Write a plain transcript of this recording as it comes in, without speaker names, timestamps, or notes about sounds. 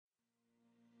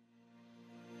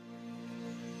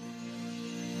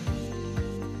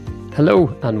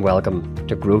Hello and welcome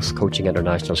to Growth Coaching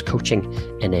International's Coaching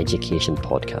in Education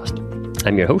podcast.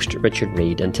 I'm your host, Richard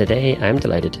Reid, and today I'm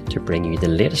delighted to bring you the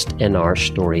latest in our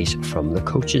Stories from the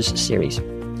Coaches series.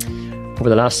 Over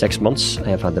the last 6 months, I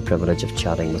have had the privilege of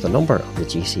chatting with a number of the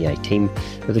GCI team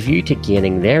with a view to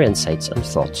gaining their insights and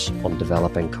thoughts on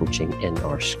developing coaching in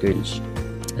our schools.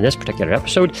 In this particular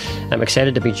episode, I'm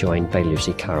excited to be joined by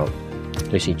Lucy Carroll.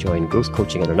 Lucy joined Growth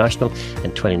Coaching International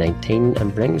in 2019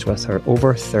 and brings with her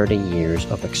over 30 years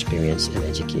of experience in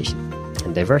education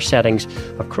in diverse settings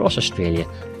across Australia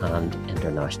and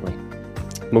internationally.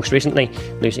 Most recently,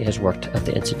 Lucy has worked at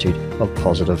the Institute of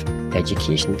Positive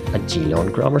Education at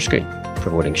Geelong Grammar School,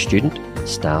 promoting student,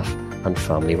 staff and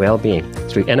family wellbeing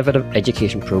through innovative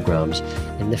education programmes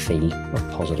in the field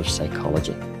of positive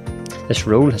psychology. This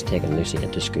role has taken Lucy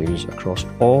into schools across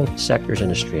all sectors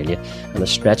in Australia and has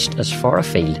stretched as far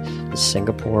afield as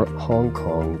Singapore, Hong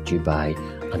Kong, Dubai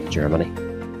and Germany.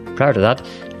 Prior to that,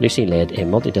 Lucy led a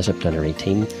multidisciplinary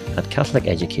team at Catholic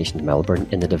Education Melbourne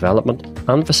in the development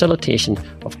and facilitation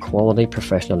of quality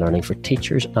professional learning for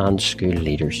teachers and school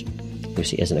leaders.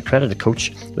 Lucy is an accredited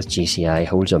coach with GCI,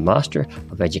 holds a Master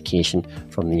of Education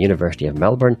from the University of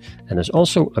Melbourne and is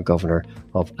also a Governor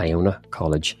of Iona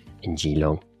College in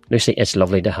Geelong. Lucy, it's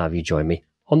lovely to have you join me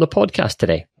on the podcast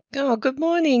today. Oh, good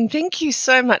morning. Thank you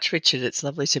so much, Richard. It's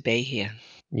lovely to be here.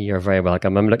 You're very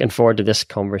welcome. I'm looking forward to this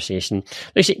conversation.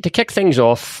 Lucy, to kick things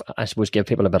off, I suppose give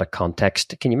people a bit of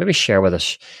context. Can you maybe share with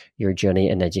us your journey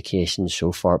in education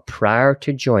so far prior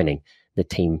to joining the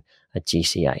team at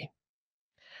GCI?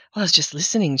 Well, I was just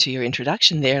listening to your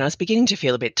introduction there and I was beginning to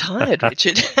feel a bit tired,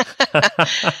 Richard.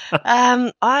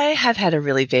 I have had a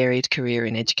really varied career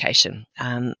in education.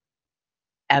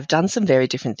 I've done some very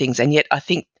different things, and yet I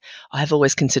think I have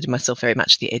always considered myself very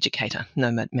much the educator,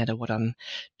 no matter what I'm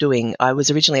doing. I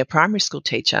was originally a primary school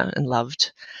teacher and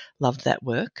loved that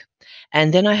work.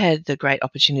 And then I had the great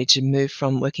opportunity to move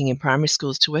from working in primary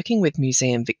schools to working with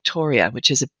Museum Victoria, which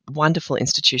is a wonderful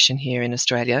institution here in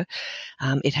Australia.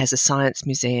 It has a science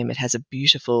museum, it has a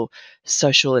beautiful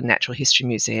social and natural history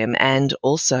museum, and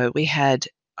also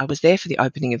I was there for the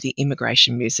opening of the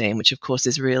Immigration Museum, which of course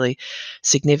is really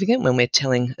significant when we're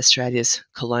telling Australia's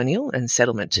colonial and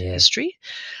settlement history.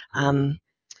 And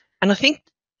I think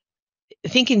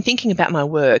in thinking about my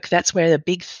work, that's where the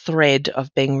big thread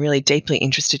of being really deeply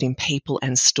interested in people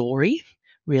and story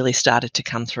really started to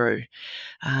come through.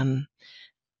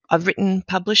 I've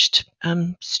published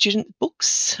student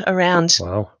books around.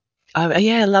 Wow.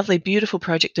 A lovely, beautiful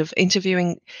project of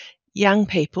interviewing young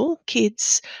people,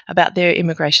 kids, about their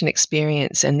immigration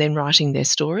experience and then writing their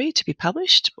story to be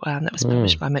published. That was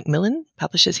published by Macmillan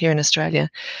Publishers here in Australia.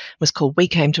 It was called We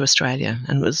Came to Australia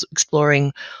and was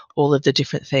exploring all of the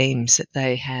different themes that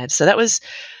they had. So that was,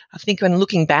 I think when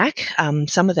looking back,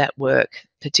 some of that work,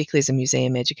 particularly as a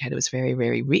museum educator, was very,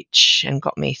 very rich and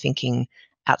got me thinking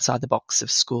outside the box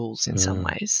of schools in some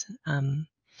ways.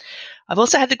 I've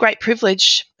also had the great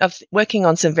privilege of working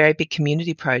on some very big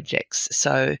community projects.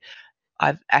 So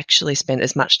I've actually spent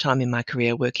as much time in my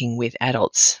career working with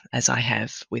adults as I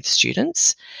have with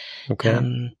students.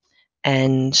 Okay.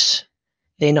 And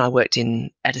then I worked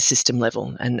at a system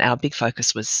level, and our big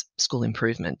focus was school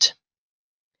improvement.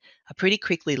 I pretty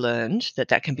quickly learned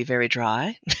that can be very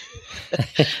dry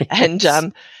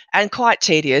and quite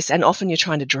tedious, and often you're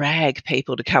trying to drag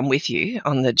people to come with you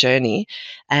on the journey.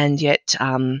 And yet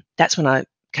that's when I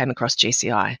came across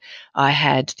GCI. I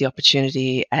had the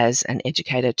opportunity as an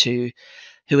educator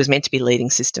who was meant to be leading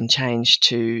system change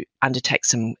to undertake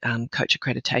some coach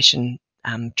accreditation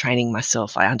training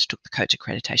myself. I undertook the coach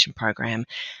accreditation program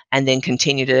and then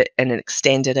continued it and then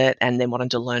extended it and then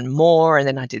wanted to learn more. And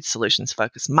then I did solutions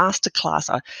focused masterclass.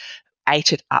 I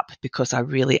ate it up because I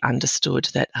really understood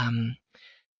that,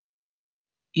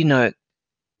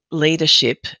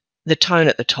 leadership, the tone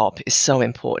at the top is so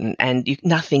important, and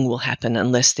nothing will happen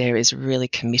unless there is really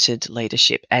committed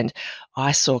leadership. And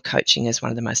I saw coaching as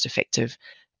one of the most effective,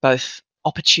 both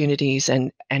opportunities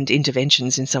and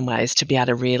interventions in some ways to be able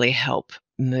to really help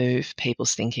move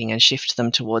people's thinking and shift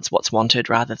them towards what's wanted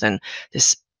rather than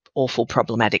this awful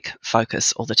problematic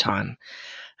focus all the time.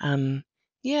 And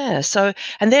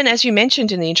then as you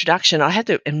mentioned in the introduction, I had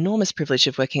the enormous privilege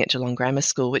of working at Geelong Grammar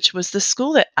School, which was the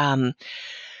school that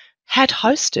had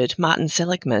hosted Martin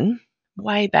Seligman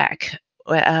way back.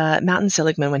 Martin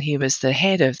Seligman, when he was the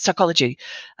head of Psychology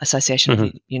Association of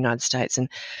the United States, and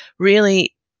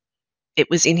really it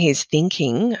was in his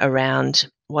thinking around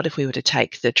what if we were to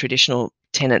take the traditional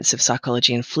tenets of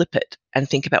psychology and flip it and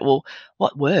think about, well,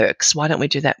 what works? Why don't we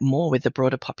do that more with the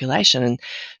broader population? And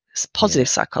positive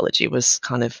psychology was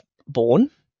kind of born.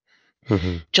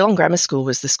 Geelong Grammar School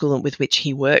was the school with which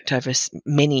he worked over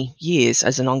many years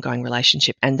as an ongoing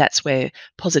relationship, and that's where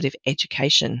positive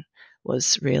education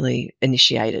was really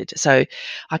initiated. So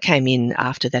I came in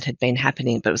after that had been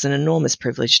happening, but it was an enormous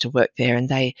privilege to work there, and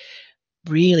they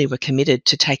really were committed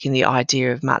to taking the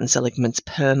idea of Martin Seligman's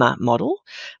PERMA model,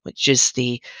 which is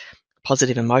the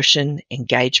positive emotion,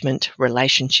 engagement,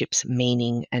 relationships,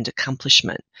 meaning, and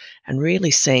accomplishment, and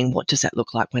really seeing what does that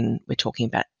look like when we're talking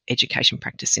about education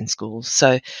practice in schools.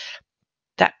 So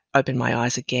that opened my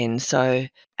eyes again.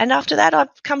 And after that,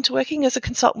 I've come to working as a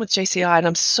consultant with GCI, and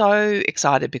I'm so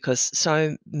excited because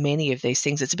so many of these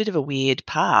things, it's a bit of a weird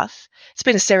path. It's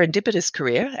been a serendipitous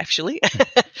career, actually.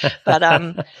 But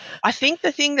I think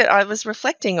the thing that I was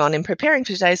reflecting on in preparing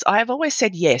for today is I have always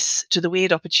said yes to the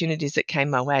weird opportunities that came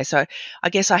my way. So I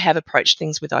guess I have approached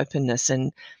things with openness.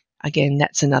 And again,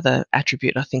 that's another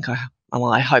attribute I think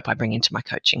I hope I bring into my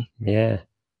coaching. Yeah.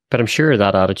 But I'm sure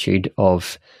that attitude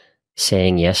of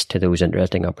saying yes to those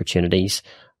interesting opportunities,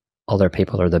 other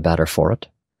people are the better for it,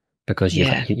 because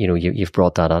you've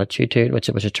brought that attitude to it, which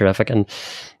is terrific. And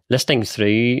listening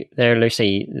through there,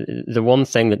 Lucy, the one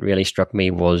thing that really struck me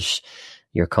was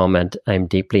your comment, I'm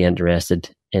deeply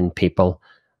interested in people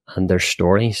and their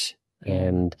stories.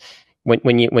 And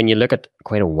when you look at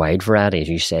quite a wide variety, as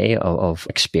you say, of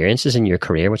experiences in your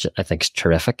career, which I think is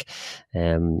terrific.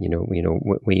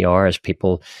 We are, as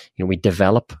people, we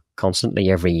develop constantly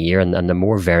every year, and the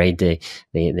more varied the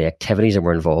activities that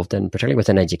we're involved in, particularly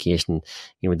within education,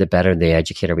 the better the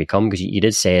educator we become. Because you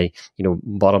did say,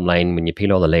 bottom line, when you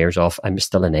peel all the layers off, I'm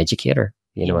still an educator.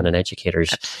 And an educator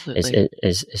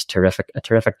is terrific, a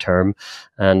terrific term,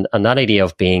 and that idea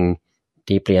of being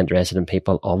deeply interested in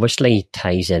people obviously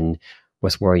ties in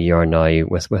with where you are now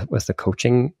with the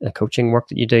coaching work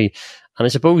that you do. And I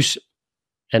suppose,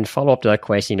 and follow up to that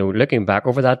question, looking back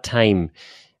over that time,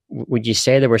 would you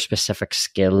say there were specific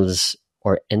skills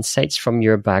or insights from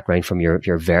your background, from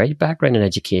your varied background in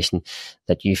education,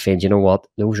 that you feel,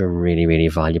 those are really, really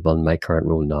valuable in my current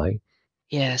role now?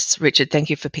 Yes, Richard,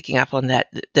 thank you for picking up on that.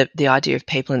 The idea of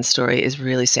people and story is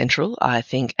really central, I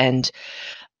think. And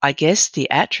I guess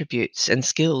the attributes and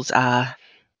skills are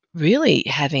really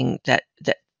having that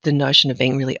the notion of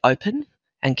being really open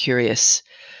and curious,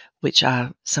 which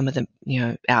are some of the,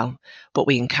 what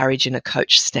we encourage in a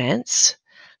coach stance.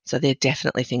 So they're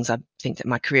definitely things I think that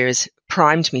my career has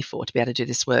primed me for, to be able to do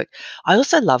this work. I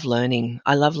also love learning.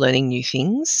 I love learning new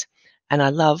things, and I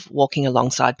love walking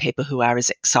alongside people who are as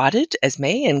excited as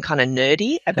me and kind of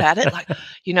nerdy about it, like,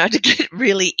 to get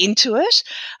really into it.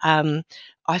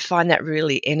 I find that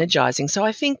really energizing. So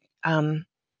I think, and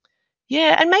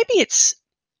maybe it's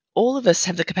all of us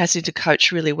have the capacity to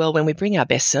coach really well when we bring our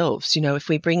best selves. If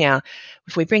we bring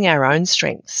our own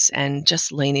strengths and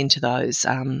just lean into those.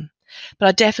 But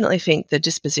I definitely think the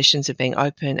dispositions of being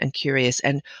open and curious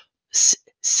and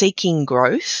seeking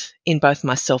growth in both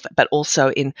myself, but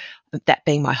also in that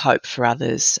being my hope for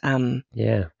others. And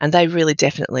they really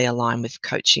definitely align with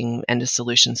coaching and a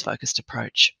solutions-focused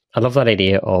approach. I love that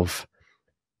idea of,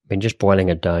 just boiling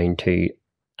it down to,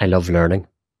 I love learning.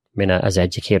 As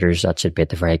educators, that should be at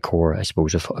the very core, I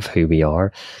suppose, of who we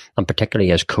are, and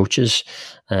particularly as coaches.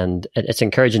 And it's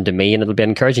encouraging to me, and it'll be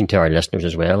encouraging to our listeners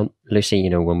as well, Lucy,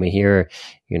 when we hear,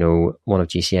 one of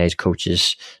GCI's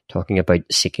coaches talking about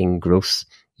seeking growth,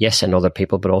 yes, in other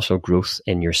people, but also growth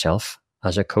in yourself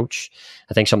as a coach.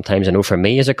 I think sometimes, I know for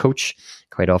me as a coach,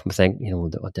 quite often think,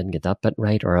 I didn't get that bit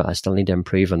right, or I still need to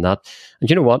improve on that. And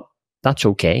you know what? That's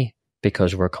okay,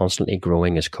 because we're constantly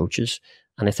growing as coaches.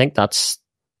 And I think that's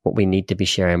what we need to be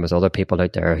sharing with other people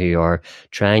out there who are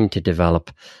trying to develop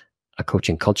a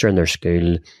coaching culture in their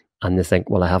school, and they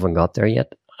think, well, I haven't got there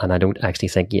yet. And I don't actually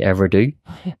think you ever do.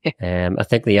 I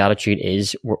think the attitude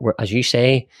is, we're, as you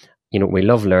say, we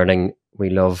love learning,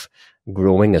 we love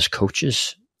growing as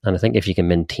coaches. And I think if you can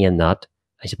maintain that,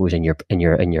 I suppose, in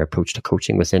your approach to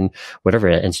coaching within whatever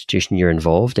institution you're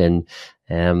involved in,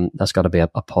 that's got to be a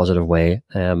positive way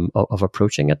of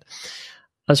approaching it.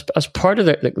 As part of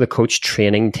the coach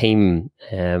training team,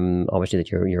 obviously that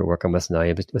you're working with now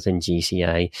within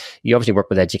GCI, you obviously work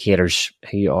with educators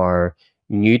who are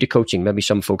new to coaching. Maybe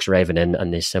some folks arriving in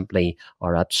and they simply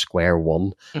are at square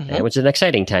one, which is an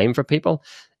exciting time for people.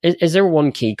 Is there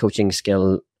one key coaching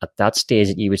skill at that stage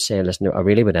that you would say, listen, I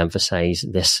really would emphasize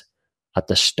this at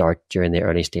the start, during the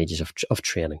early stages of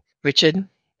training? Richard,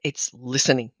 it's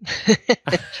listening.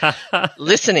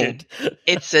 Listening.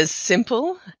 It's as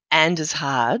simple and as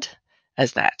hard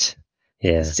as that.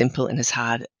 Yeah. Simple and as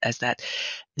hard as that.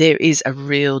 There is a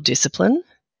real discipline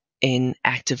in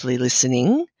actively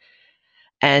listening,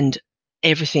 and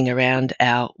everything around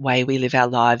our way we live our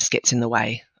lives gets in the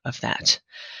way of that.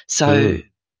 So Mm.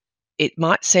 it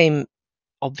might seem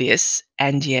obvious,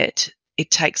 and yet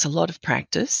it takes a lot of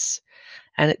practice,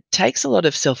 and it takes a lot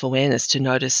of self-awareness to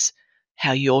notice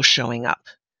how you're showing up.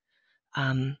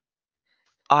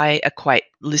 I equate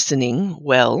listening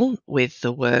well with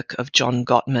the work of John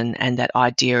Gottman and that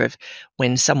idea of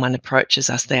when someone approaches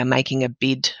us, they are making a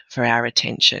bid for our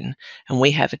attention, and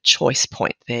we have a choice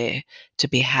point there to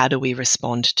be, how do we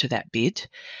respond to that bid?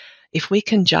 If we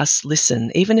can just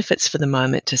listen, even if it's for the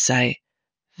moment, to say,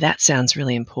 that sounds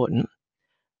really important,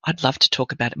 I'd love to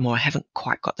talk about it more, I haven't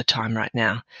quite got the time right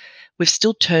now, we've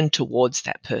still turned towards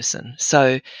that person.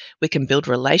 So we can build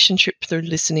relationship through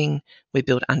listening, we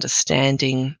build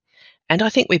understanding, and I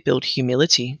think we build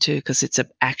humility too, because it's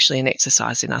actually an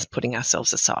exercise in us putting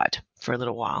ourselves aside for a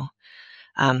little while.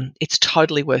 It's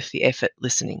totally worth the effort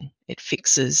listening. It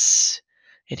fixes,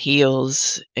 it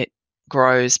heals, it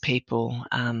grows people,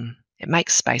 it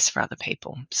makes space for other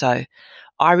people. So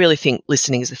I really think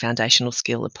listening is the foundational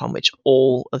skill upon which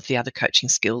all of the other coaching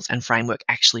skills and framework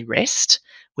actually rest.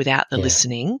 Without the Yeah.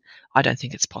 listening, I don't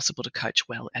think it's possible to coach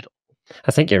well at all.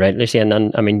 I think you're right, Lucy.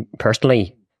 And I mean,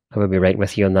 personally, I would be right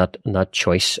with you on that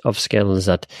choice of skills,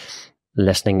 that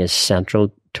listening is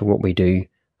central to what we do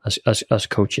as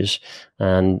coaches.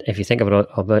 And if you think about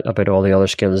all the other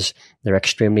skills, they're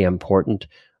extremely important,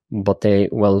 but they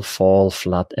will fall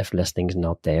flat if listening's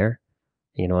not there.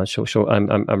 You know, so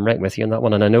I'm right with you on that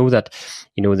one. And I know that,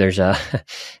 you know, there's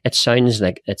it sounds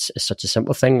like it's such a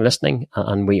simple thing, listening,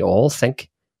 and we all think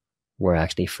we're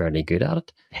actually fairly good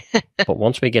at it. But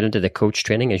once we get into the coach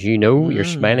training, as you know, you're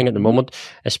smiling at the moment,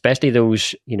 especially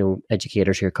those, you know,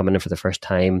 educators who are coming in for the first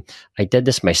time. I did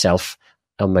this myself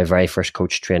on my very first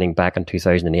coach training back in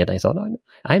 2008. I thought,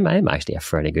 I'm actually a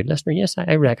fairly good listener. Yes,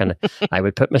 I reckon I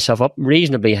would put myself up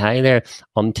reasonably high there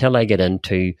until I get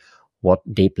into what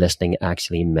deep listening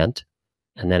actually meant.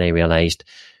 And then I realized,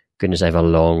 goodness, I have a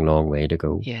long, long way to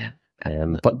go. Yeah.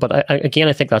 But again,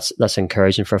 I think that's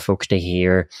encouraging for folks to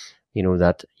hear, you know,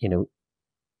 that, you know,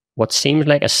 what seems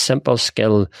like a simple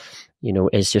skill, you know,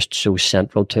 is just so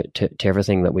central to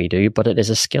everything that we do. But it is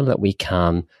a skill that we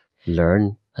can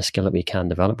learn, a skill that we can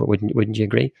develop. But wouldn't you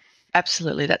agree?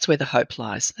 Absolutely. That's where the hope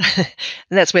lies. And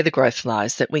that's where the growth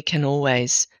lies, that we can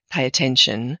always pay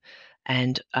attention.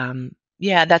 And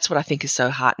that's what I think is so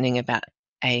heartening about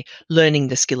learning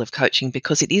the skill of coaching,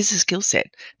 because it is a skill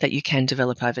set that you can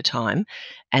develop over time.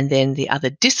 And then the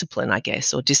other discipline, I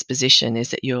guess, or disposition,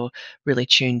 is that you're really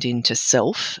tuned into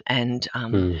self and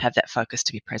have that focus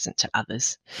to be present to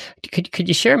others. Could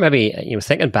you share, maybe, you know,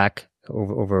 thinking back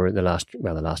over the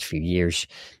last few years,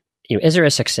 you know, is there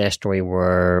a success story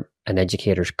where an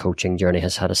educator's coaching journey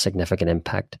has had a significant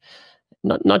impact,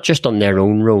 not just on their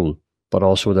own role, but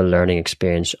also the learning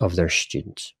experience of their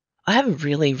students? I have a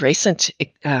really recent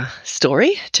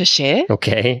story to share.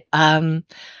 Okay. I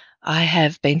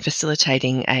have been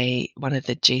facilitating one of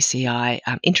the GCI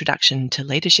Introduction to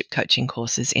Leadership coaching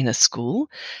courses in a school.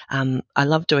 I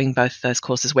love doing both those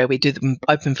courses where we do them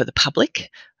open for the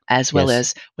public, as well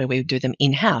as where we do them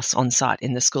in-house on site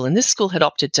in the school. And this school had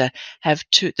opted to have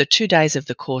the 2 days of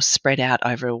the course spread out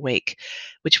over a week,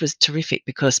 which was terrific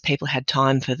because people had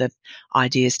time for the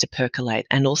ideas to percolate.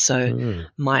 And also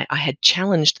I had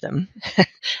challenged them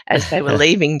as they were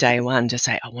leaving day one to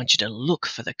say, I want you to look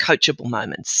for the coachable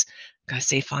moments. Go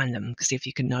find them, see if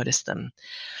you can notice them.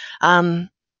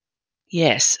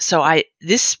 Yes. So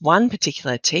this one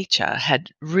particular teacher had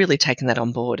really taken that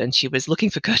on board, and she was looking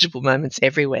for coachable moments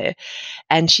everywhere.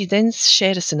 And she then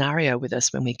shared a scenario with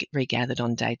us when we regathered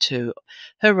on day 2.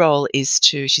 Her role is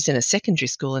she's in a secondary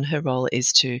school, and her role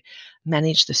is to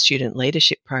manage the student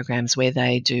leadership programs where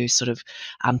they do sort of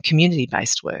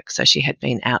community-based work. So she had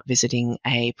been out visiting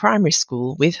a primary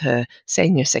school with her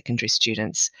senior secondary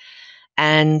students,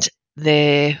 and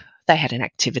they had an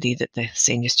activity that the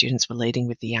senior students were leading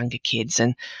with the younger kids,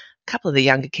 and a couple of the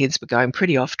younger kids were going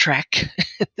pretty off track.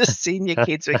 The senior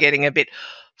kids were getting a bit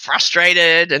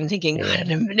frustrated and thinking,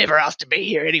 I'm never asked to be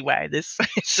here anyway, this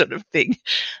sort of thing.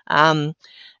 And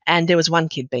there was one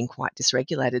kid being quite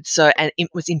dysregulated. And it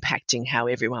was impacting how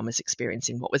everyone was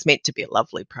experiencing what was meant to be a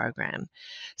lovely program.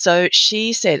 So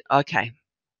she said, okay,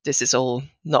 this is all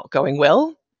not going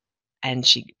well. And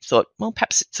she thought, well,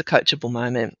 perhaps it's a coachable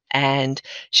moment. And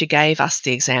she gave us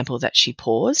the example that she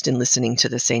paused in listening to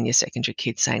the senior secondary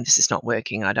kids saying, this is not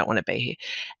working, I don't want to be here.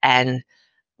 And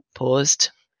paused,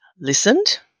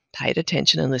 listened, paid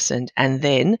attention and listened, and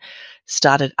then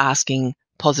started asking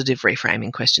positive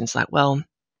reframing questions like, well,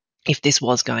 if this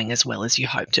was going as well as you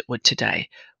hoped it would today,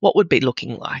 what would be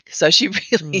looking like? So she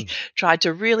really tried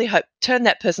to turn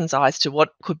that person's eyes to what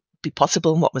could be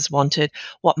possible and what was wanted,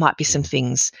 what might be some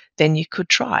things then you could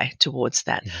try towards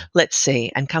that. Yeah. Let's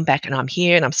see, and come back, and I'm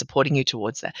here and I'm supporting you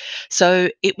towards that. So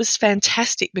it was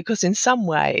fantastic because in some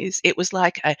ways it was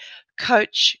like a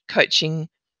coach coaching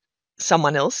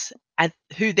someone else and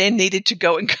who then needed to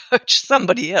go and coach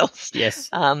somebody else. Yes.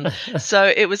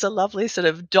 So it was a lovely sort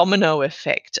of domino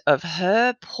effect of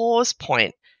her pause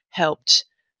point helped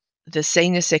the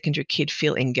senior secondary kid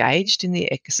feel engaged in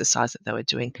the exercise that they were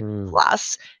doing.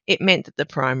 Plus, it meant that the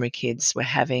primary kids were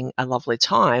having a lovely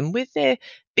time with their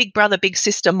big brother, big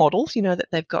sister model, that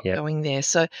they've got going there.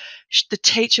 So the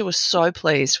teacher was so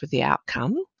pleased with the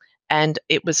outcome. And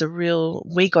it was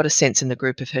we got a sense in the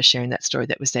group of her sharing that story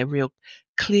that was their real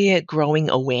clear growing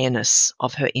awareness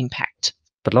of her impact.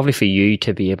 But lovely for you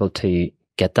to be able to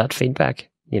get that feedback,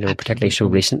 Absolutely. Particularly so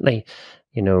recently,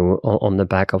 on the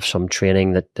back of some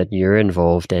training that you're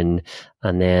involved in.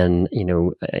 And then,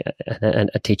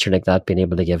 a teacher like that being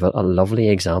able to give a lovely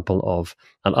example of,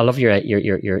 and I love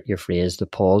your phrase, the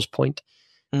pause point,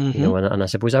 and I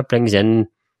suppose that brings in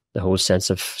the whole sense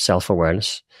of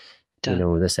self-awareness.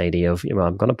 This idea of,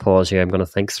 I'm going to pause here. I'm going to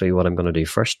think through what I'm going to do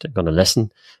first. I'm going to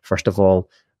listen, first of all,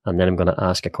 and then I'm going to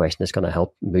ask a question that's going to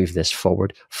help move this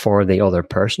forward for the other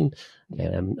person.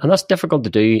 And that's difficult to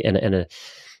do in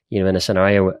a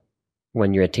scenario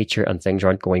when you're a teacher and things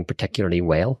aren't going particularly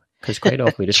well, because quite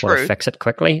often we just want to fix it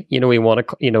quickly. We want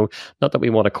to, not that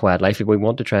we want a quiet life, but we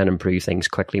want to try and improve things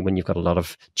quickly. When you've got a lot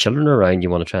of children around,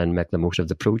 you want to try and make the most of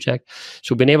the project.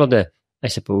 So being able to, I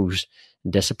suppose,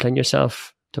 discipline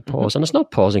yourself to pause, and it's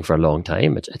not pausing for a long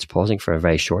time. It's pausing for a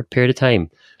very short period of time,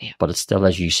 but it's still,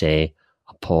 as you say,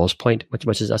 a pause point,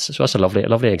 which is that's a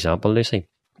lovely example, Lucy.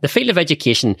 The field of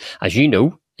education, as you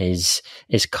know, is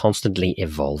constantly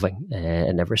evolving.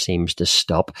 It never seems to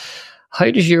stop. How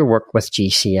does your work with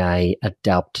GCI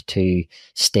adapt to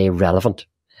stay relevant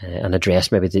and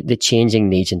address maybe the changing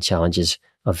needs and challenges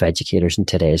of educators in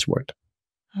today's world?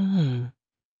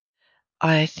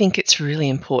 I think it's really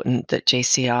important that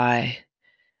GCI,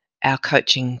 our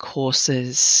coaching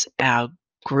courses, our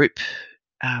group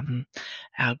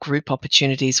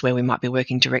opportunities where we might be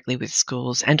working directly with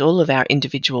schools, and all of our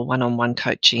individual one-on-one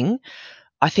coaching,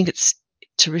 I think it's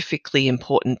terrifically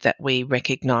important that we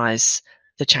recognise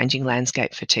the changing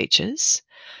landscape for teachers.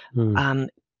 In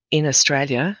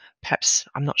Australia, perhaps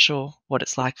I'm not sure what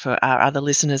it's like for our other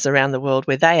listeners around the world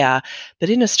where they are,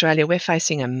 but in Australia we're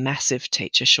facing a massive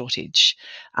teacher shortage.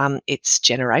 It's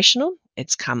generational.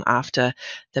 It's come after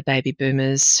the baby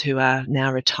boomers who are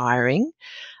now retiring,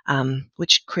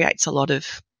 which creates a lot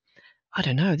of,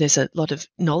 there's a lot of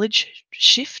knowledge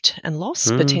shift and loss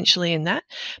potentially in that,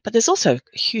 but there's also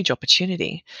huge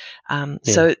opportunity.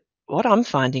 So what I'm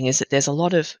finding is that there's a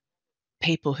lot of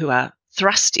people who are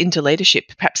thrust into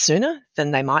leadership perhaps sooner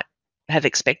than they might have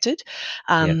expected.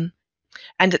 And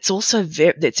it's also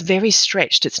very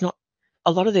stretched. It's not,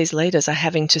 a lot of these leaders are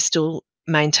having to still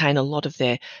maintain a lot of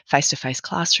their face-to-face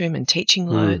classroom and teaching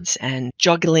loads and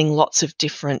juggling lots of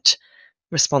different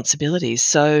responsibilities.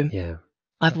 So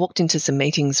I've walked into some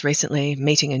meetings recently,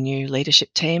 meeting a new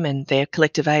leadership team, and their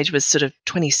collective age was sort of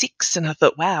 26. And I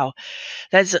thought, wow,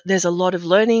 there's a lot of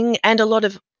learning and a lot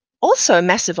of also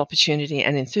massive opportunity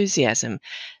and enthusiasm.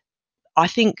 I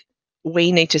think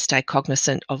we need to stay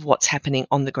cognizant of what's happening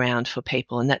on the ground for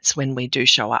people, and that's when we do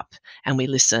show up and we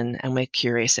listen and we're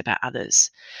curious about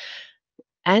others.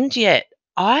 And yet,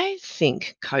 I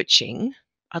think coaching,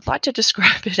 I'd like to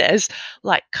describe it as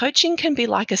like coaching can be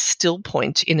like a still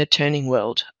point in a turning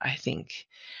world, I think.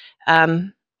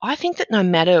 I think that no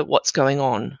matter what's going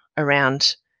on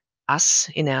around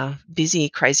us in our busy,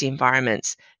 crazy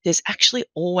environments, there's actually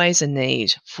always a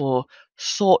need for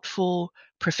thoughtful,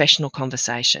 professional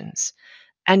conversations.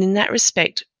 And in that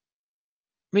respect,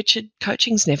 Richard,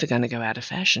 coaching's never going to go out of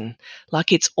fashion.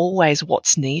 Like, it's always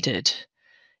what's needed.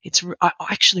 I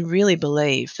actually really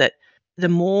believe that the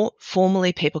more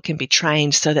formally people can be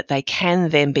trained so that they can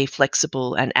then be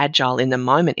flexible and agile in the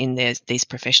moment in these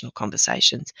professional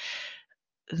conversations,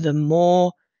 the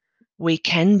more we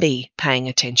can be paying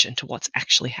attention to what's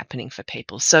actually happening for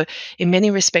people. So in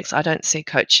many respects, I don't see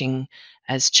coaching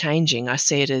as changing. I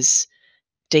see it as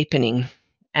deepening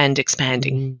and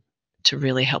expanding to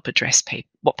really help address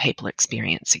what people are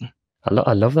experiencing.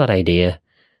 I love that idea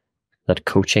that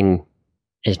coaching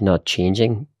is not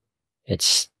changing.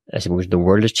 It's, I suppose, the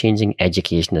world is changing.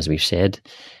 Education, as we've said,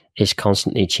 is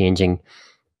constantly changing,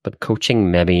 but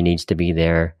coaching maybe needs to be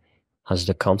there as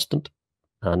the constant.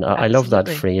 And I love that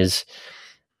phrase,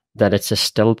 that it's a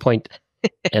still point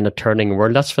in a turning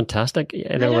world. That's fantastic.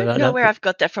 I don't know where I've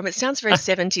got that from. It sounds very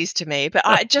 70s to me, but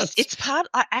I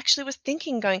actually was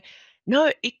thinking, going,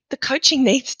 No, the coaching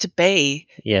needs to be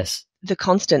Yes. the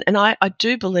constant. And I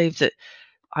do believe that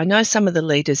I know some of the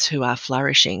leaders who are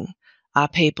flourishing are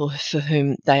people for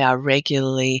whom they are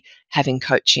regularly having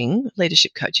coaching,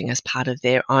 leadership coaching, as part of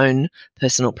their own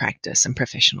personal practice and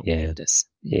professional Yeah. practice.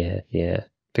 Yeah.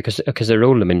 Because the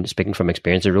role, I mean, speaking from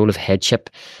experience, the role of headship,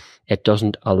 it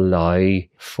doesn't allow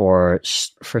for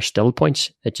still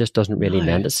points. It just doesn't really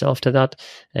lend itself to that,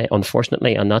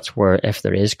 unfortunately. And that's where, if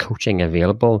there is coaching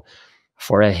available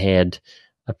for a head,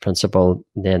 a principal,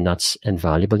 then that's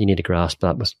invaluable. You need to grasp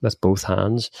that with both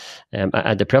hands. I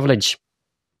had the privilege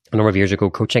a number of years ago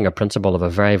coaching a principal of a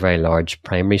very, very large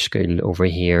primary school over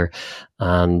here,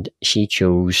 and she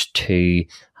chose to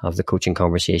have the coaching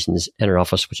conversations in her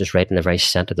office, which is right in the very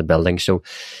centre of the building. So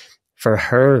for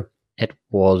her, it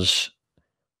was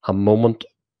a moment,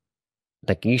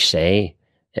 like you say,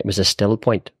 it was a still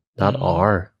point. That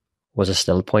hour was a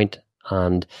still point,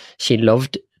 and she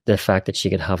loved the fact that she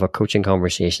could have a coaching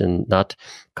conversation, that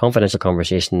confidential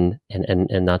conversation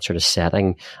in that sort of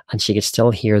setting, and she could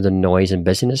still hear the noise and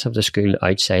busyness of the school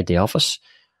outside the office.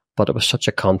 But it was such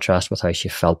a contrast with how she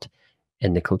felt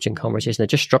in the coaching conversation. It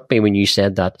just struck me when you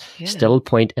said that still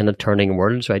point in a turning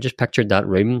world. So I just pictured that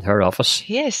room, her office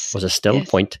was a still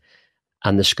point,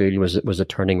 and the school was a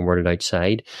turning world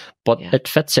outside. But it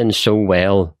fits in so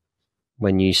well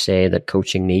when you say that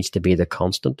coaching needs to be the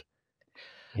constant.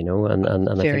 You know, and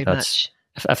I think that's,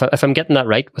 if I'm getting that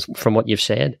right from what you've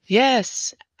said.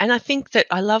 Yes. And I think that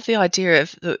I love the idea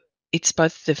of it's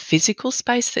both the physical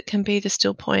space that can be the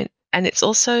still point, and it's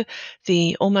also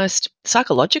the almost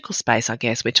psychological space, I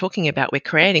guess. We're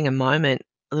creating a moment,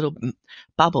 a little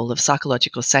bubble of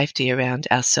psychological safety around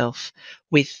ourselves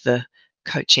with the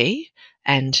coachee,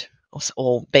 and also,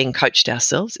 or being coached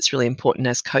ourselves. It's really important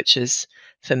as coaches.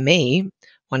 For me,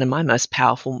 one of my most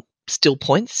powerful still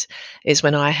points is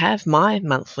when I have my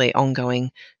monthly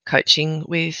ongoing coaching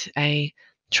with a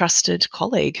trusted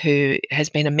colleague who has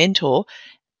been a mentor,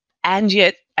 and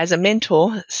yet as a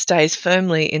mentor stays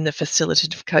firmly in the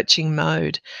facilitative coaching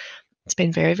mode. It's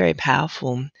been very, very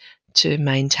powerful to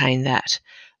maintain that.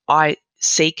 I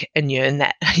seek and yearn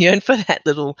for that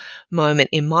little moment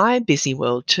in my busy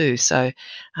world too. So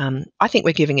I think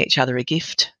we're giving each other a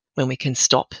gift when we can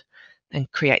stop and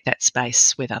create that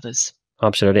space with others.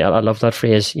 Absolutely. I love that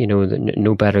phrase. You know,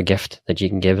 no better gift that you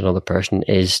can give another person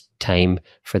is time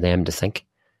for them to think,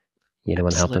 you know,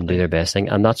 and help them do their best thing.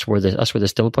 And that's where the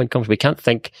still point comes. We can't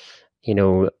think, you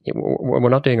know, we're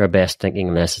not doing our best thinking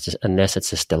unless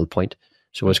it's a still point.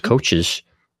 So as coaches,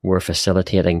 we're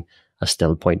facilitating a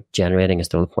still point, generating a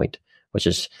still point, which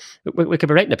is, we could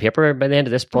be writing a paper by the end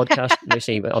of this podcast,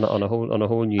 Lucy, on a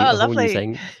whole new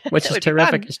thing, which is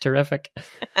terrific. It's terrific.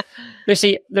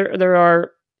 Lucy, there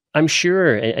are, I'm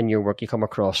sure in your work you come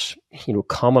across, you know,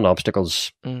 common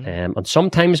obstacles and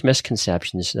sometimes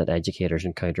misconceptions that educators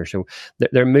encounter. So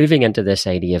they're moving into this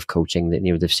idea of coaching that,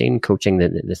 you know, they've seen coaching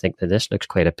that they think that this looks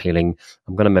quite appealing.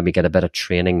 I'm going to maybe get a bit of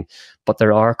training, but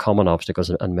there are common obstacles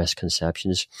and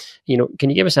misconceptions. You know, can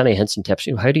you give us any hints and tips?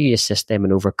 You know, how do you assist them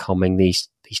in overcoming these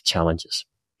challenges?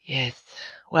 Yes.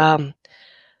 Well,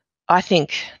 I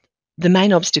think the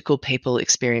main obstacle people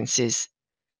experience is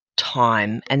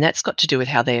time, and that's got to do with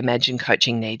how they imagine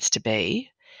coaching needs to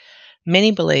be.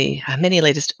 Many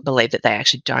leaders believe that they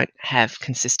actually don't have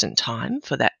consistent time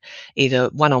for that, either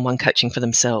one-on-one coaching for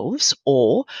themselves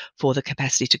or for the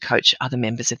capacity to coach other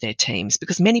members of their teams,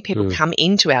 because many people come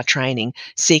into our training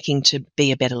seeking to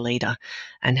be a better leader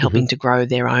and helping to grow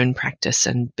their own practice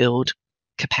and build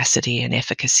capacity and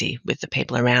efficacy with the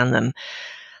people around them.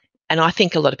 And I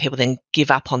think a lot of people then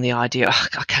give up on the idea,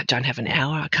 I don't have an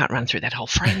hour, I can't run through that whole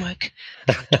framework,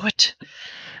 I can't do it.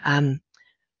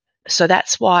 So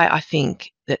that's why I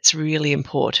think that's really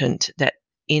important that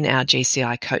in our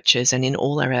GCI coaches and in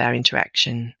all our our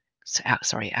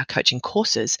coaching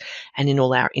courses and in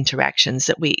all our interactions,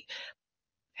 that we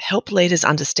help leaders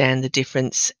understand the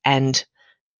difference and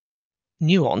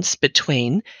nuance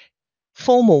between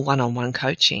formal one-on-one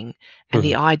coaching and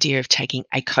the idea of taking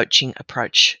a coaching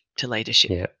approach to leadership.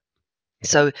 Yeah.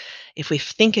 So if we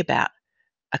think about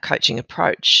a coaching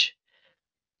approach,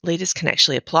 leaders can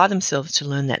actually apply themselves to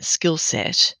learn that skill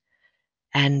set,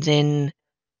 and then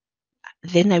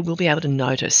they will be able to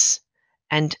notice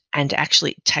and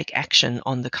actually take action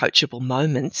on the coachable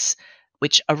moments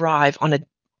which arrive on a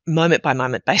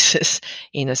moment-by-moment basis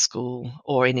in a school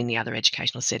or in any other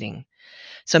educational setting.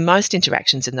 So most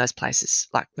interactions in those places,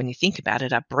 like when you think about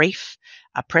it, are brief,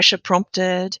 are pressure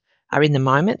prompted, are in the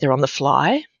moment, they're on the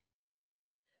fly.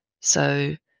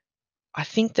 So I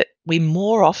think that we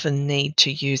more often need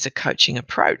to use a coaching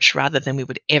approach rather than we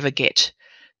would ever get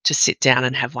to sit down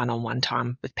and have one-on-one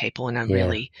time with people in a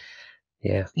really,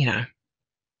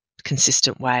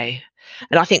 consistent way.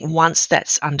 And I think once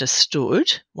it's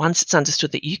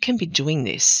understood that you can be doing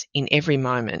this in every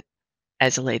moment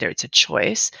as a leader, it's a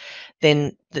choice,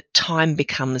 then the time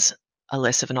becomes a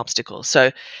less of an obstacle.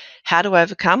 So how to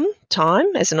overcome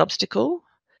time as an obstacle?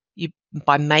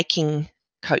 By making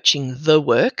coaching the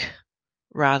work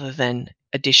rather than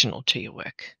additional to your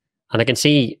work. And I can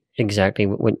see exactly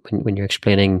when you're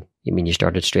explaining, you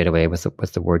started straight away with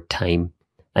the word time.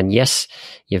 And yes,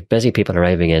 you have busy people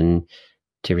arriving in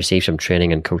to receive some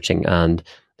training and coaching, and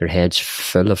their heads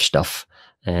full of stuff.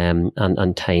 And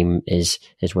time is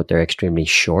what they're extremely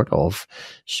short of.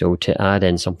 So to add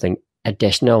in something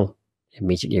additional,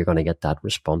 immediately you're going to get that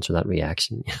response or that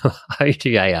reaction. How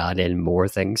do I add in more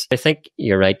things? I think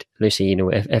you're right, Lucy.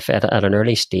 If at an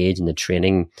early stage in the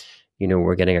training,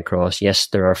 we're getting across, yes,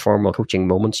 there are formal coaching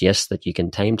moments, yes, that you can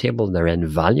timetable. They're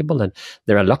invaluable and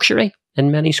they're a luxury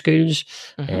in many schools,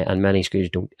 and many schools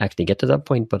don't actually get to that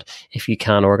point. But if you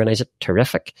can organise it,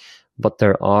 terrific. But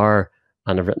there are,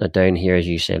 and I've written it down here, as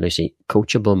you say, Lucy,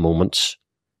 coachable moments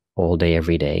all day,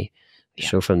 every day. Yeah.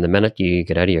 So from the minute you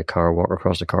get out of your car, walk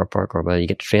across the car park, or whether you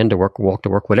get trained to work, walk to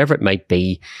work, whatever it might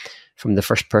be, from the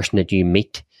first person that you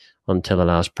meet until the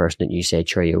last person that you say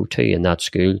cheerio to in that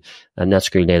school, and that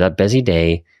school day, that busy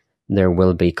day, there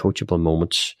will be coachable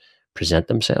moments present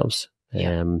themselves.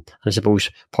 Yeah. I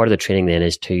suppose part of the training then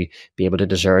is to be able to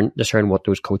discern what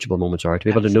those coachable moments are, to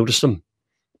be able to notice them.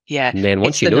 Yeah. And then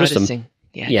once you notice them,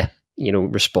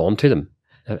 respond to them.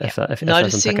 If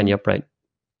that's picking you up right.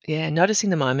 Yeah, noticing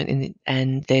the moment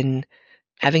and then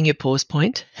having your pause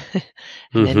point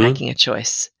and then making a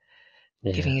choice,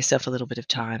 giving yourself a little bit of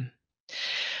time.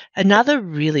 Another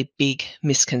really big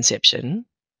misconception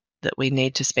that we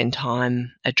need to spend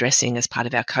time addressing as part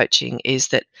of our coaching is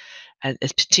that,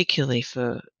 as particularly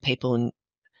for people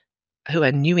who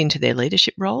are new into their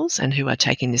leadership roles and who are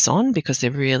taking this on because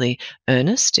they're really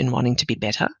earnest in wanting to be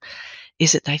better,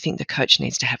 is that they think the coach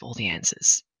needs to have all the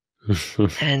answers.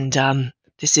 And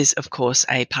this is, of course,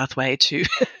 a pathway to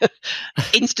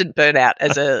instant burnout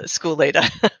as a school leader.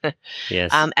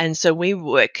 Yes. And so we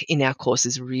work in our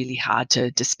courses really hard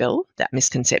to dispel that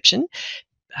misconception.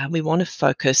 We want to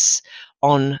focus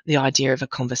on the idea of a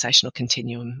conversational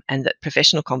continuum, and that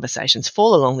professional conversations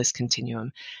fall along this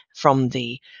continuum from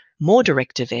the more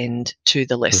directive end to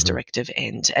the less directive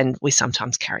end. And we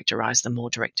sometimes characterize the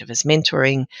more directive as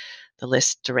mentoring, the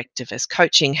less directive as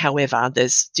coaching. However,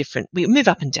 we move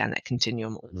up and down that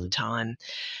continuum all the time.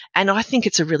 And I think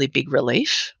it's a really big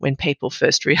relief when people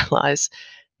first realize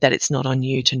that it's not on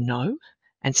you to know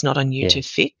and it's not on you to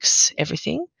fix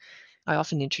everything. I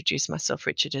often introduce myself,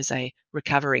 Richard, as a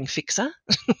recovering fixer.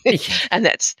 And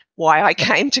that's why I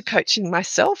came to coaching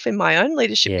myself in my own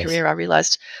leadership career. I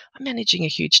realized I'm managing a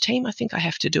huge team. I think I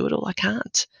have to do it all. I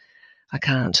can't.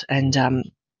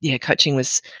 And coaching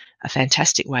was a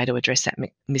fantastic way to address that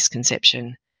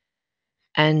misconception.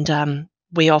 And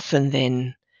we often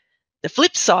then, the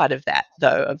flip side of that,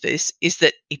 though, of this is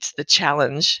that it's the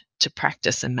challenge to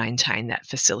practice and maintain that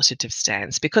facilitative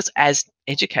stance. Because as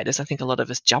educators, I think a lot of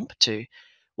us jump to,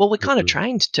 well, we're kind of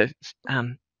trained to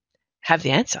have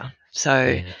the answer.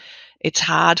 So it's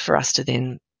hard for us to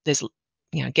then,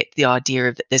 get the idea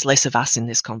of that there's less of us in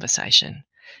this conversation.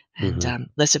 And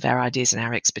less of our ideas and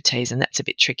our expertise, and that's a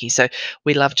bit tricky. So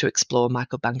we love to explore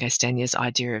Michael Bungay-Stanier's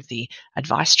idea of the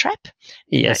advice trap.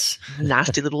 Yes.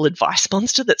 Nasty little advice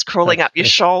monster that's crawling up your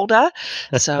shoulder.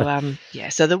 So,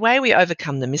 so the way we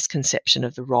overcome the misconception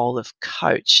of the role of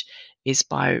coach is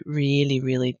by really,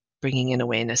 really bringing in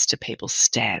awareness to people's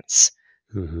stance.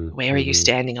 Where are you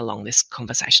standing along this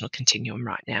conversational continuum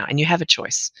right now? And you have a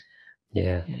choice.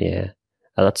 Yeah.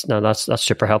 That's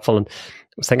super helpful. And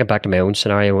thinking back to my own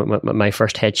scenario, my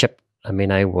first headship,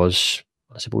 I was,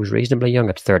 I suppose, reasonably young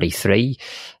at 33,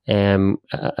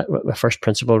 my first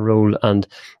principal role, and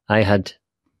I had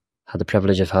the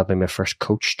privilege of having my first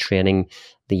coach training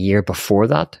the year before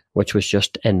that, which was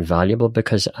just invaluable,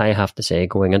 because I have to say,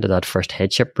 going into that first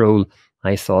headship role,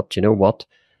 I thought, you know what?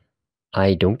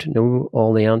 I don't know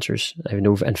all the answers. I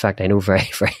know very,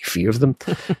 very few of them.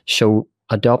 So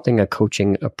adopting a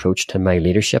coaching approach to my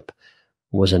leadership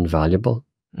was invaluable.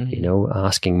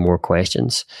 Asking more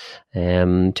questions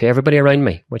to everybody around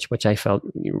me, which I felt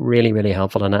really, really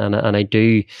helpful. And I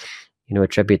do,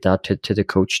 attribute that to the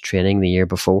coach training the year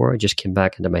before. It just came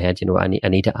back into my head, I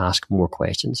need to ask more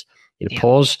questions.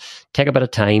 Pause, take a bit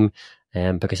of time,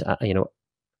 because,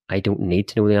 I don't need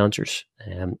to know the answers.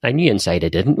 I knew inside I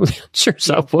didn't know the answers.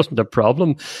 That wasn't a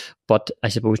problem. But I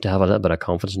suppose to have a little bit of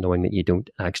confidence knowing that you don't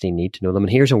actually need to know them.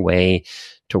 And here's a way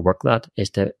to work that is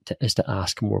to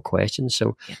ask more questions.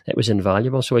 So it was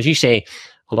invaluable. So as you say,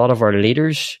 a lot of our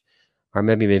leaders are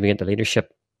maybe moving into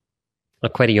leadership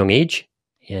at quite a young age.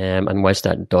 And whilst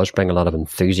that does bring a lot of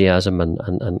enthusiasm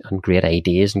and great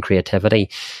ideas and creativity,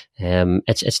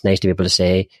 it's nice to be able to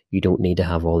say you don't need to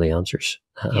have all the answers.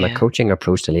 And a coaching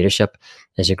approach to leadership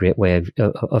is a great way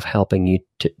of helping you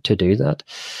to do that.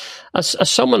 As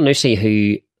someone, Lucy,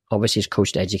 who obviously has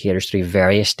coached educators through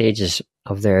various stages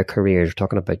of their careers,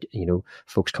 talking about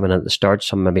folks coming in at the start,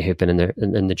 some maybe who've been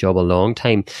in the job a long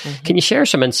time. Mm-hmm. Can you share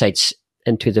some insights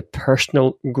into the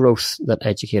personal growth that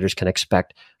educators can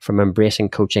expect from embracing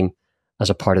coaching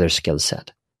as a part of their skill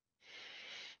set?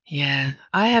 Yeah,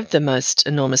 I have the most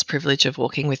enormous privilege of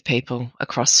working with people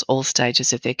across all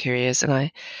stages of their careers. And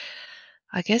I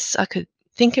guess I could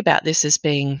think about this as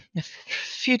being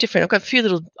I've got a few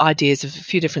little ideas of a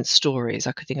few different stories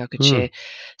I could share.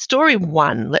 Story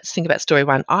one, let's think about story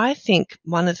one. I think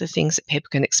one of the things that people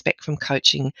can expect from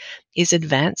coaching is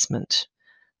advancement.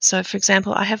 So, for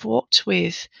example, I have worked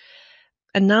with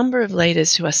a number of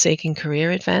leaders who are seeking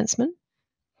career advancement.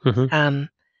 Mm-hmm.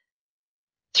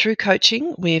 Through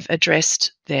coaching, we've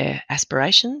addressed their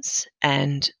aspirations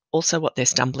and also what their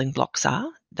stumbling blocks are.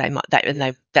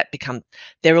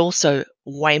 They're also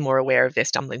way more aware of their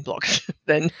stumbling blocks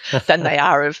than they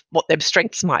are of what their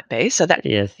strengths might be. So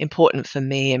that's important for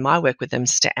me in my work with them,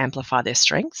 is to amplify their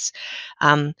strengths.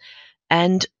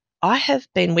 And I have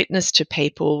been witness to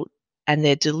people and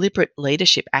their deliberate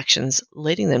leadership actions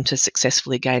leading them to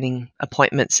successfully gaining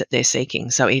appointments that they're seeking.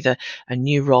 So either a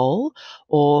new role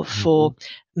or for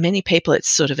many people, it's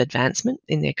sort of advancement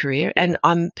in their career. And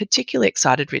I'm particularly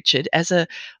excited, Richard, as a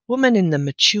woman in the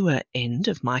mature end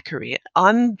of my career,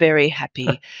 I'm very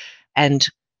happy and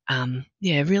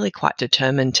really quite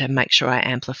determined to make sure I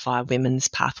amplify women's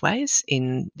pathways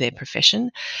in their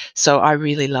profession. So I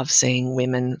really love seeing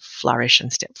women flourish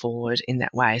and step forward in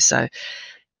that way. So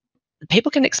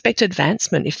people can expect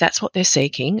advancement if that's what they're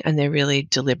seeking and they're really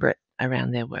deliberate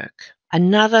around their work.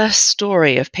 Another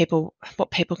story of what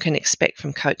people can expect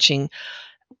from coaching,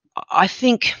 I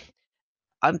think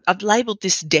I've labelled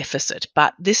this deficit,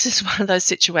 but this is one of those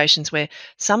situations where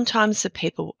sometimes the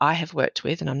people I have worked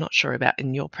with, and I'm not sure about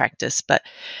in your practice, but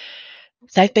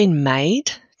they've been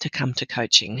made to come to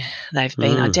coaching. They've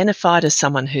been identified as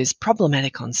someone who's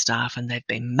problematic on staff and they've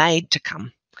been made to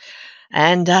come.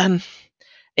 And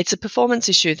it's a performance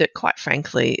issue that, quite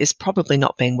frankly, is probably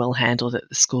not being well handled at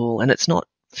the school, and it's not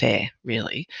fair,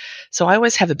 really. So I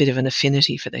always have a bit of an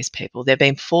affinity for these people. They're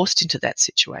being forced into that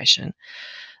situation.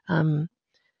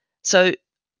 So,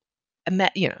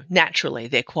 naturally,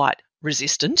 they're quite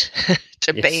resistant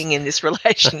to being in this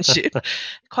relationship,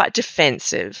 quite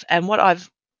defensive. And what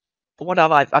I've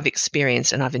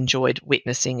experienced and I've enjoyed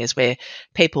witnessing is where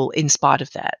people, in spite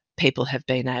of that, people have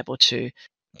been able to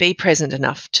be present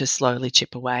enough to slowly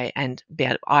chip away and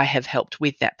I have helped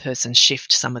with that person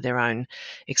shift some of their own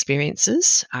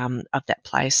experiences of that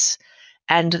place,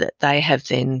 and that they have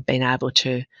then been able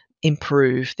to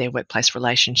improve their workplace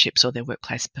relationships or their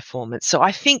workplace performance. So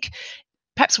I think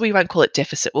perhaps we won't call it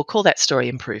deficit, we'll call that story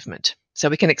improvement. So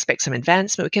we can expect some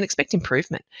advancement, we can expect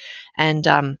improvement. And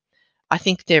I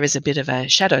think there is a bit of a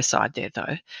shadow side there,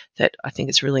 though, that I think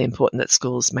it's really important that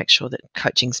schools make sure that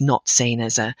coaching's not seen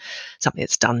as something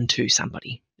that's done to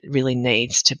somebody. It really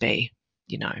needs to be,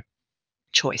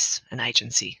 choice and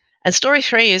agency. And story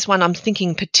three is one I'm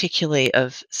thinking particularly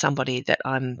of somebody that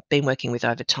I've been working with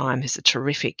over time, who's a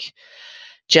terrific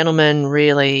gentleman,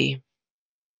 really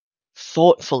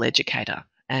thoughtful educator.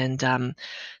 And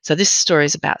so this story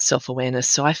is about self-awareness.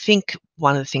 So I think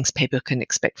one of the things people can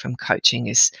expect from coaching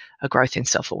is a growth in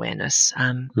self-awareness.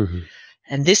 And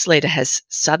this leader has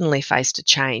suddenly faced a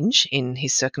change in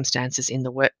his circumstances in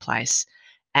the workplace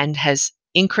and has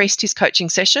increased his coaching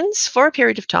sessions for a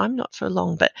period of time, not for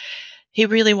long, but he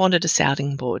really wanted a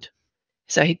sounding board.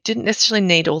 So he didn't necessarily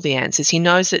need all the answers. He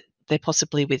knows that they're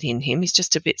possibly within him. He's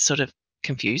just a bit sort of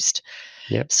confused.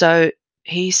 Yep. So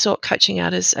he sought coaching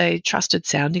out as a trusted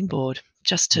sounding board,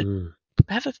 just to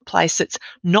have a place that's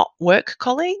not work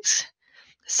colleagues,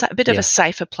 a bit of a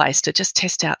safer place to just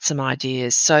test out some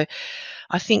ideas. So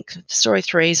I think story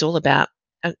three is all about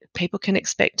people can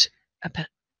expect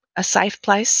a safe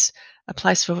place, a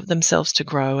place for themselves to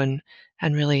grow and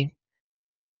really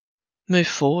move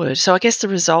forward. So I guess the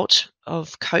result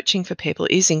of coaching for people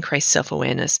is increased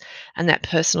self-awareness and that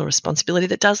personal responsibility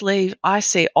that does lead, I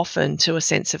see, often to a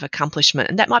sense of accomplishment.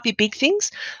 And that might be big things,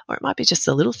 or it might be just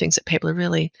the little things that people are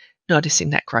really noticing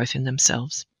that growth in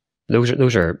themselves.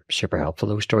 Those are super helpful,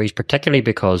 those stories, particularly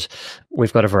because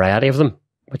we've got a variety of them,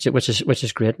 which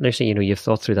is great, Lucy. You've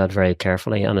thought through that very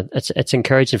carefully, and it's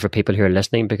encouraging for people who are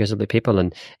listening, because there'll be people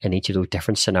in each of those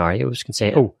different scenarios can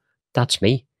say, "Oh, that's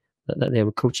me."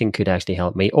 That coaching could actually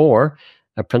help me, or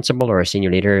a principal or a senior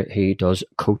leader who does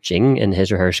coaching in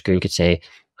his or her school could say,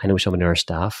 I know someone in our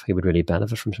staff who would really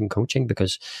benefit from some coaching,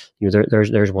 because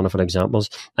there's wonderful examples.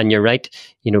 And you're right,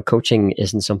 coaching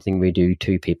isn't something we do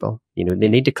to people. They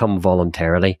need to come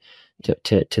voluntarily to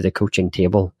the coaching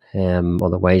table.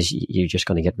 Otherwise, you're just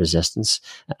going to get resistance,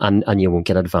 and you won't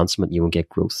get advancement, you won't get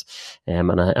growth.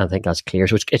 And I think that's clear.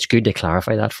 So it's good to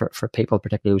clarify that for people,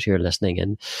 particularly those who are listening.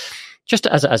 And just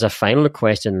as a final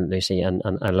question, Lucy, and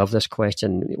I love this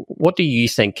question, what do you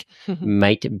think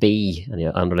might be, and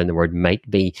I underline the word might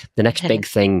be, the next big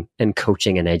thing in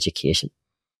coaching and education?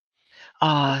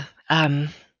 Well,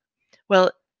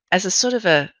 as a sort of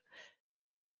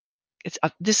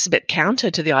this is a bit counter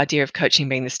to the idea of coaching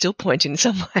being the still point in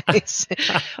some ways.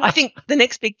 I think the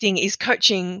next big thing is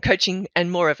coaching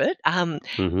and more of it.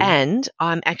 And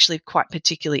I'm actually quite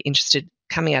particularly interested,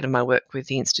 coming out of my work with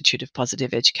the Institute of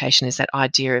Positive Education, is that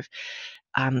idea of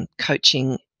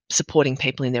coaching, supporting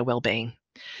people in their wellbeing.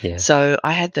 Yeah. So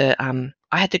I had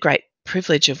the great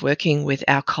privilege of working with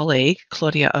our colleague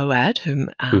Claudia Oad, whom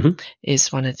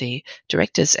is one of the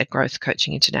directors at Growth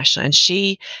Coaching International, and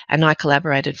she and I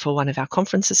collaborated for one of our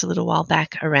conferences a little while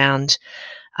back around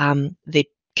the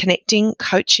connecting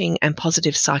coaching and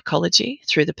positive psychology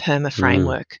through the PERMA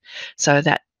framework. So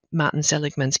that Martin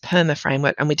Seligman's PERMA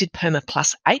framework, and we did PERMA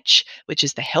plus H, which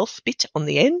is the health bit on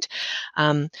the end.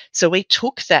 So we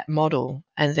took that model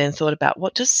and then thought about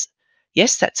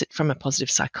yes, that's it from a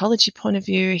positive psychology point of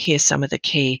view. Here's some of the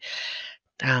key,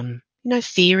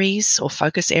 theories or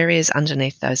focus areas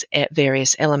underneath those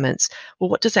various elements. Well,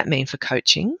 what does that mean for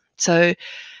coaching? So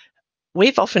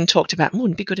we've often talked about,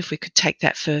 wouldn't it be good if we could take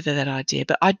that further, that idea.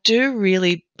 But I do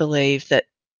really believe that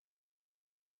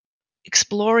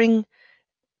exploring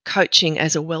coaching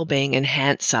as a wellbeing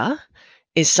enhancer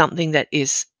is something that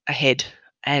is ahead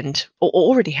and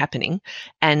already happening,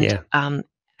 and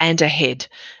ahead.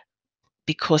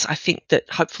 Because I think that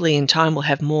hopefully in time we'll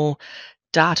have more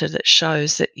data that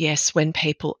shows that, yes, when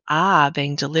people are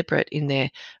being deliberate in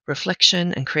their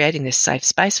reflection and creating this safe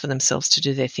space for themselves to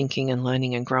do their thinking and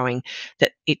learning and growing,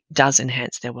 that it does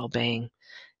enhance their well-being.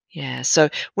 Yeah, so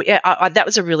that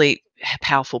was a really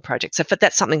powerful project. So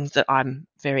that's something that I'm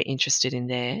very interested in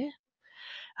there.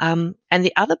 And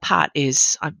the other part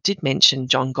is, I did mention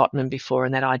John Gottman before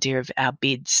and that idea of our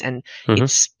bids, and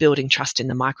it's building trust in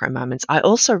the micro moments. I'm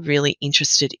also really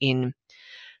interested in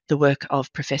the work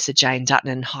of Professor Jane Dutton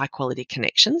and high quality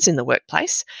connections in the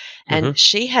workplace. And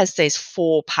she has these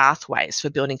 4 pathways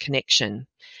for building connection.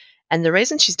 And the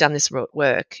reason she's done this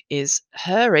work is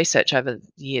her research over the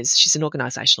years. She's an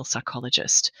organisational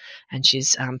psychologist, and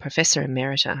she's Professor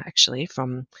Emerita, actually,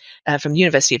 from the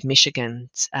University of Michigan,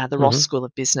 the Ross School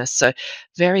of Business. So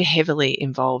very heavily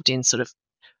involved in sort of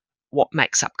what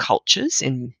makes up cultures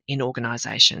in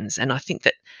organisations. And I think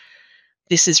that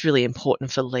this is really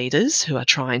important for leaders who are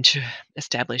trying to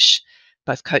establish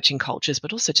both coaching cultures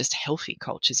but also just healthy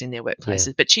cultures in their workplaces.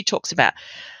 Yeah. But she talks about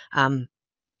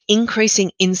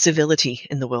increasing incivility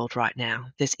in the world right now.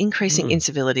 There's increasing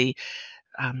incivility,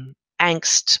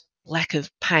 angst, lack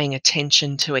of paying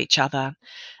attention to each other.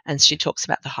 And she talks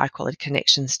about the high quality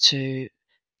connections to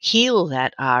heal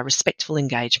that are respectful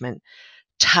engagement,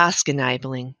 task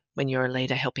enabling when you're a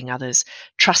leader, helping others,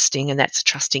 trusting, and that's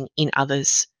trusting in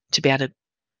others to be able to,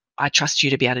 I trust you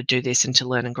to be able to do this and to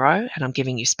learn and grow, and I'm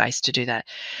giving you space to do that.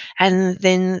 And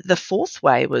then the 4th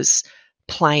way was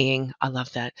playing. I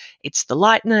love that. It's the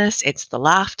lightness, it's the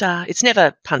laughter. It's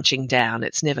never punching down,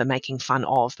 it's never making fun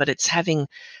of, but it's having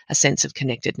a sense of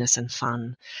connectedness and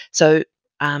fun. So,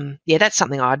 that's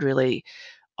something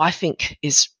I think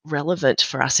is relevant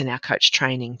for us in our coach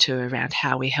training too, around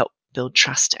how we help build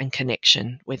trust and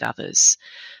connection with others.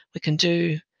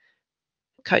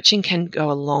 Coaching can go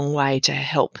a long way to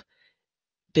help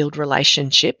build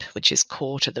relationship, which is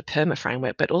core to the PERMA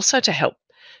framework, but also to help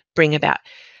bring about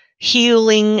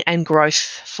healing and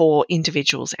growth for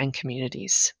individuals and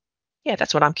communities. Yeah,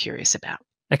 that's what I'm curious about.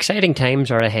 Exciting times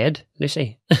are ahead,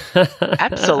 Lucy.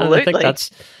 Absolutely. I think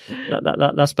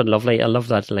that's been lovely. I love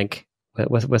that link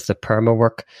with the PERMA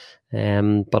work,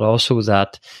 but also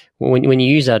that when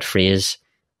you use that phrase,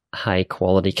 high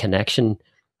quality connection,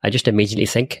 I just immediately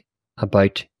think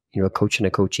about a coach and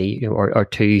a coachee, or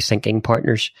 2 thinking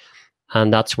partners.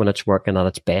 And that's when it's working at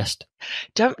its best.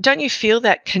 Don't you feel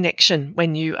that connection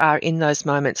when you are in those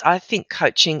moments? I think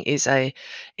coaching is a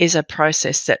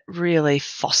process that really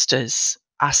fosters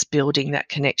us building that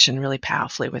connection really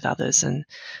powerfully with others. And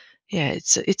yeah,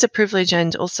 it's a privilege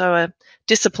and also a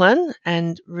discipline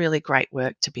and really great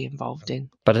work to be involved in.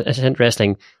 But it's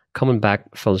interesting, coming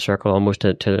back full circle almost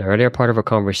to the earlier part of our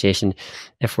conversation,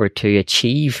 if we're to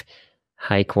achieve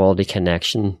high quality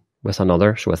connection with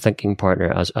another, so a thinking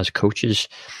partner as coaches,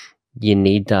 you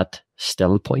need that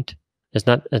still point.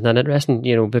 Isn't that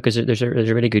interesting? Because there's a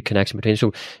really good connection between.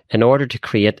 So in order to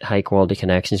create high quality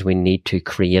connections, we need to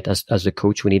create, as a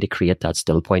coach, we need to create that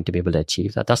still point to be able to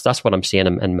achieve that. That's what I'm seeing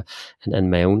in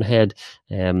my own head.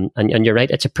 And you're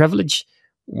right, it's a privilege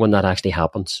when that actually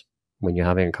happens. When you're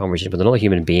having a conversation with another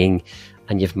human being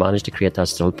and you've managed to create that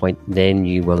still point, then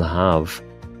you will have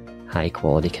high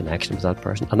quality connection with that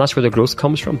person. And that's where the growth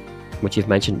comes from, which you've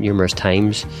mentioned numerous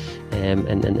times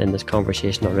in this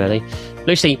conversation already.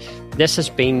 Lucy, this has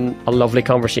been a lovely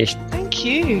conversation. Thank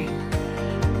you.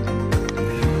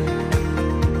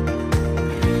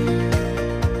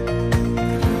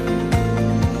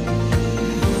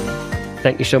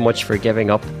 Thank you so much for giving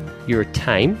up your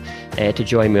time to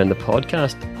join me on the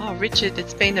podcast. Oh, Richard,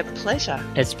 it's been a pleasure.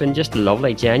 It's been just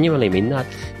lovely, genuinely mean that.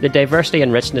 The diversity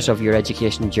and richness of your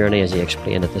education journey, as you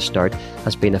explained at the start,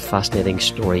 has been a fascinating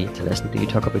story to listen to. You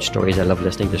talk about stories, I love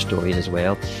listening to stories as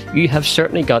well. You have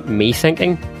certainly got me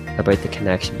thinking about the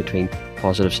connection between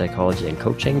positive psychology and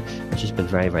coaching, which has been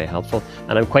very, very helpful.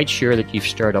 And I'm quite sure that you've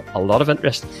stirred up a lot of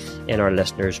interest in our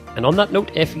listeners. And on that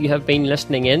note, if you have been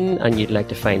listening in and you'd like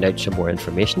to find out some more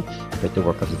information about the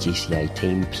work of the GCI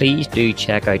team, please do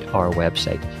check out our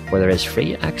website, where there is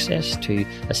free access to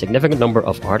a significant number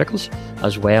of articles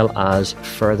as well as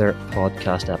further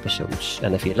podcast episodes.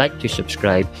 And if you'd like to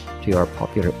subscribe to our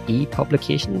popular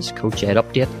e-publications, Coach Ed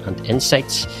Update and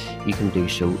Insights, you can do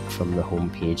so from the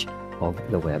homepage of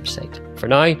the website. For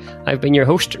now, I've been your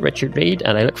host, Richard Reid,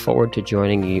 and I look forward to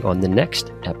joining you on the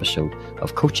next episode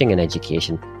of Coaching and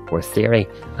Education, where theory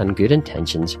and good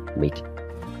intentions meet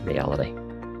reality.